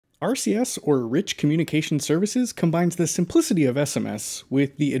RCS, or Rich Communication Services, combines the simplicity of SMS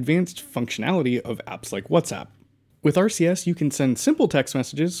with the advanced functionality of apps like WhatsApp. With RCS, you can send simple text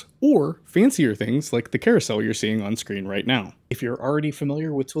messages or fancier things like the carousel you're seeing on screen right now. If you're already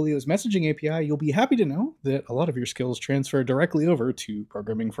familiar with Twilio's messaging API, you'll be happy to know that a lot of your skills transfer directly over to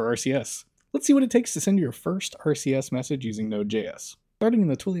programming for RCS. Let's see what it takes to send your first RCS message using Node.js. Starting in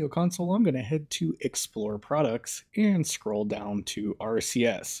the Twilio console, I'm going to head to Explore Products and scroll down to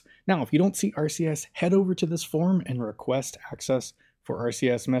RCS. Now, if you don't see RCS, head over to this form and request access for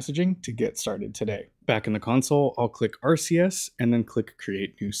RCS messaging to get started today. Back in the console, I'll click RCS and then click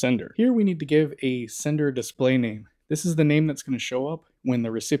Create New Sender. Here we need to give a sender display name. This is the name that's going to show up when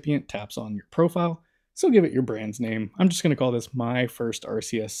the recipient taps on your profile, so give it your brand's name. I'm just going to call this My First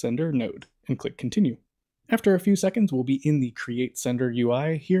RCS Sender Node and click Continue. After a few seconds, we'll be in the Create Sender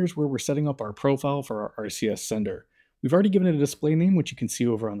UI. Here's where we're setting up our profile for our RCS sender. We've already given it a display name, which you can see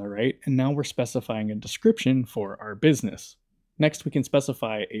over on the right, and now we're specifying a description for our business. Next, we can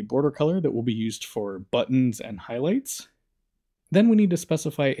specify a border color that will be used for buttons and highlights. Then we need to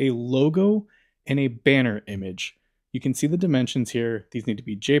specify a logo and a banner image. You can see the dimensions here. These need to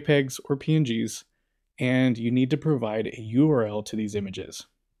be JPEGs or PNGs, and you need to provide a URL to these images.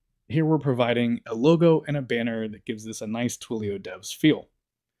 Here we're providing a logo and a banner that gives this a nice Twilio devs feel.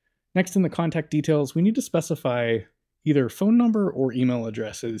 Next, in the contact details, we need to specify either phone number or email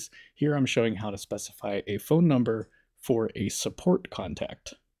addresses. Here I'm showing how to specify a phone number for a support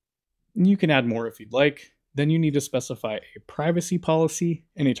contact. You can add more if you'd like. Then you need to specify a privacy policy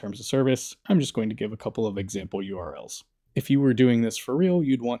and a terms of service. I'm just going to give a couple of example URLs. If you were doing this for real,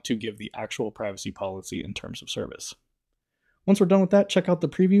 you'd want to give the actual privacy policy and terms of service. Once we're done with that, check out the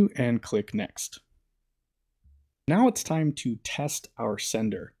preview and click Next. Now it's time to test our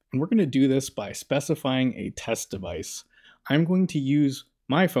sender, and we're going to do this by specifying a test device. I'm going to use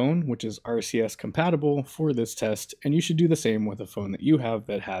my phone, which is RCS compatible, for this test, and you should do the same with a phone that you have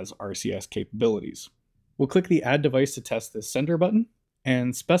that has RCS capabilities. We'll click the Add Device to Test This Sender button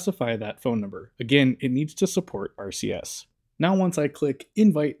and specify that phone number. Again, it needs to support RCS. Now once I click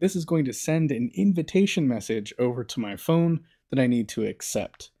Invite, this is going to send an invitation message over to my phone that I need to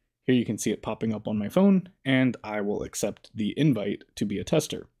accept. Here you can see it popping up on my phone, and I will accept the invite to be a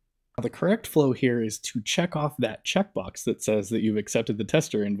tester. Now the correct flow here is to check off that checkbox that says that you've accepted the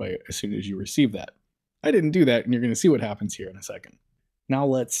tester invite as soon as you receive that. I didn't do that, and you're going to see what happens here in a second. Now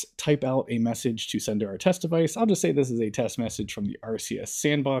let's type out a message to send to our test device. I'll just say this is a test message from the RCS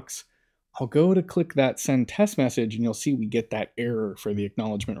sandbox. I'll go to click that send test message, and you'll see we get that error for the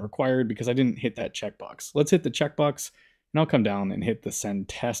acknowledgement required because I didn't hit that checkbox. Let's hit the checkbox, and I'll come down and hit the send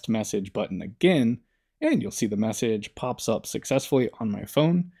test message button again, and you'll see the message pops up successfully on my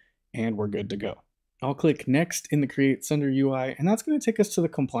phone, and we're good to go. I'll click Next in the Create Sender UI, and that's going to take us to the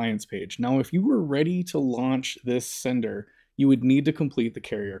compliance page. Now, if you were ready to launch this sender, you would need to complete the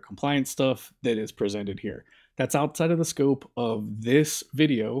carrier compliance stuff that is presented here. That's outside of the scope of this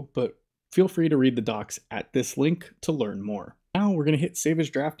video, but feel free to read the docs at this link to learn more. Now we're going to hit Save as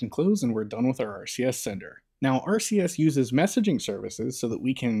Draft and Close, and we're done with our RCS sender. Now RCS uses messaging services so that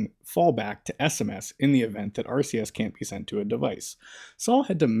we can fall back to SMS in the event that RCS can't be sent to a device. So I'll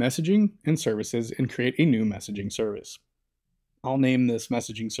head to Messaging and Services and create a new messaging service. I'll name this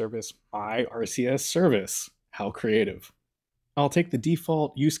messaging service My RCS Service. How creative. I'll take the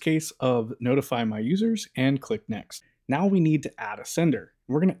default use case of Notify My Users and click Next. Now we need to add a sender.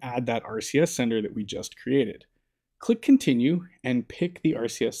 We're going to add that RCS sender that we just created. Click Continue and pick the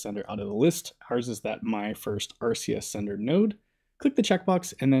RCS sender out of the list. Ours is that My First RCS Sender node. Click the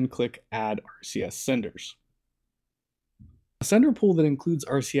checkbox and then click Add RCS Senders. A sender pool that includes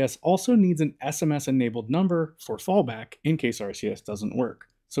RCS also needs an SMS-enabled number for fallback in case RCS doesn't work.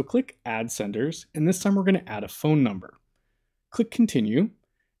 So click Add Senders, and this time we're going to add a phone number. Click Continue,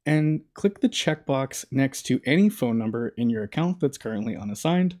 and click the checkbox next to any phone number in your account that's currently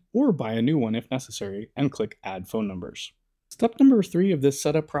unassigned, or buy a new one if necessary, and click Add Phone Numbers. Step number 3 of this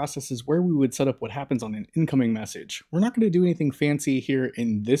setup process is where we would set up what happens on an incoming message. We're not going to do anything fancy here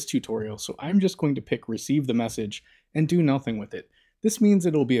in this tutorial, so I'm just going to pick Receive the Message and do nothing with it. This means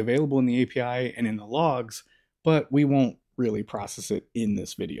it'll be available in the API and in the logs, but we won't really process it in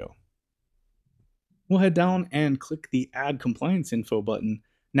this video. We'll head down and click the Add Compliance Info button.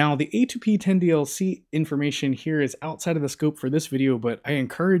 Now, the A2P 10DLC information here is outside of the scope for this video, but I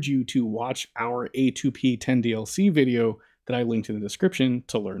encourage you to watch our A2P 10DLC video that I linked in the description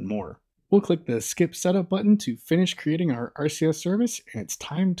to learn more. We'll click the Skip Setup button to finish creating our RCS service, and it's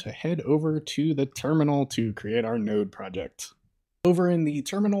time to head over to the terminal to create our Node project. Over in the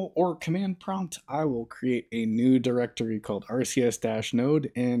terminal or command prompt, I will create a new directory called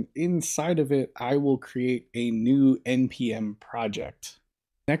rcs-node, and inside of it, I will create a new npm project.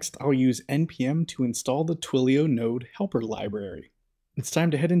 Next, I'll use npm to install the Twilio node helper library. It's time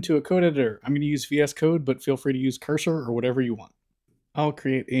to head into a code editor. I'm going to use VS Code, but feel free to use Cursor or whatever you want. I'll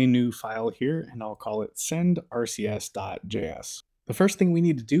create a new file here, and I'll call it send_rcs.js. The first thing we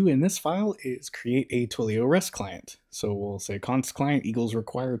need to do in this file is create a Twilio REST client. So we'll say const client equals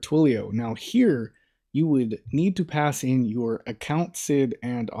require Twilio. Now here, you would need to pass in your account SID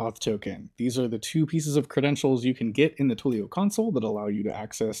and auth token. These are the two pieces of credentials you can get in the Twilio console that allow you to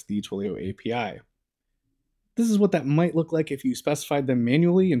access the Twilio API. This is what that might look like if you specified them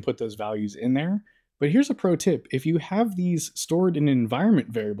manually and put those values in there. But here's a pro tip. If you have these stored in environment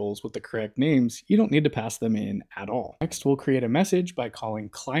variables with the correct names, you don't need to pass them in at all. Next, we'll create a message by calling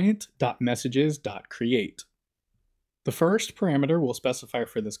client.messages.create. The first parameter we'll specify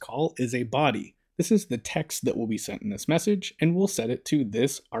for this call is a body. This is the text that will be sent in this message, and we'll set it to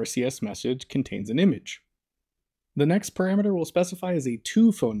this RCS message contains an image. The next parameter we'll specify is a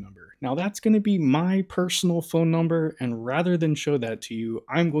to phone number. Now that's going to be my personal phone number, and rather than show that to you,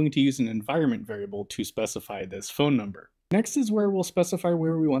 I'm going to use an environment variable to specify this phone number. Next is where we'll specify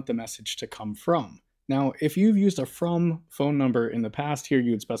where we want the message to come from. Now, if you've used a from phone number in the past, here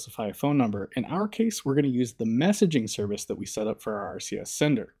you would specify a phone number. In our case, we're going to use the messaging service that we set up for our RCS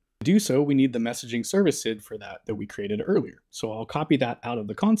sender. To do so, we need the messaging service SID for that we created earlier. So I'll copy that out of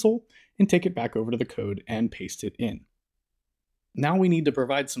the console and take it back over to the code and paste it in. Now we need to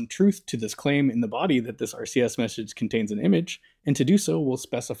provide some truth to this claim in the body that this RCS message contains an image, and to do so, we'll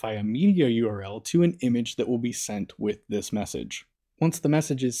specify a media URL to an image that will be sent with this message. Once the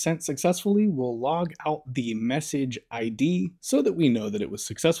message is sent successfully, we'll log out the message ID so that we know that it was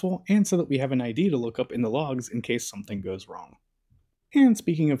successful and so that we have an ID to look up in the logs in case something goes wrong. And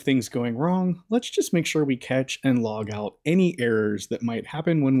speaking of things going wrong, let's just make sure we catch and log out any errors that might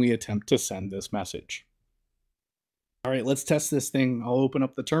happen when we attempt to send this message. All right, let's test this thing. I'll open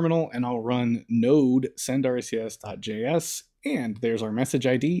up the terminal and I'll run node send_rcs.js, and there's our message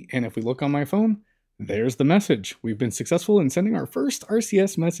ID. And if we look on my phone, there's the message. We've been successful in sending our first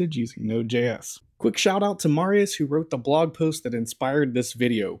RCS message using Node.js. Quick shout out to Marius, who wrote the blog post that inspired this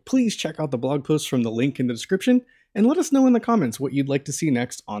video. Please check out the blog post from the link in the description, and let us know in the comments what you'd like to see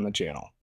next on the channel.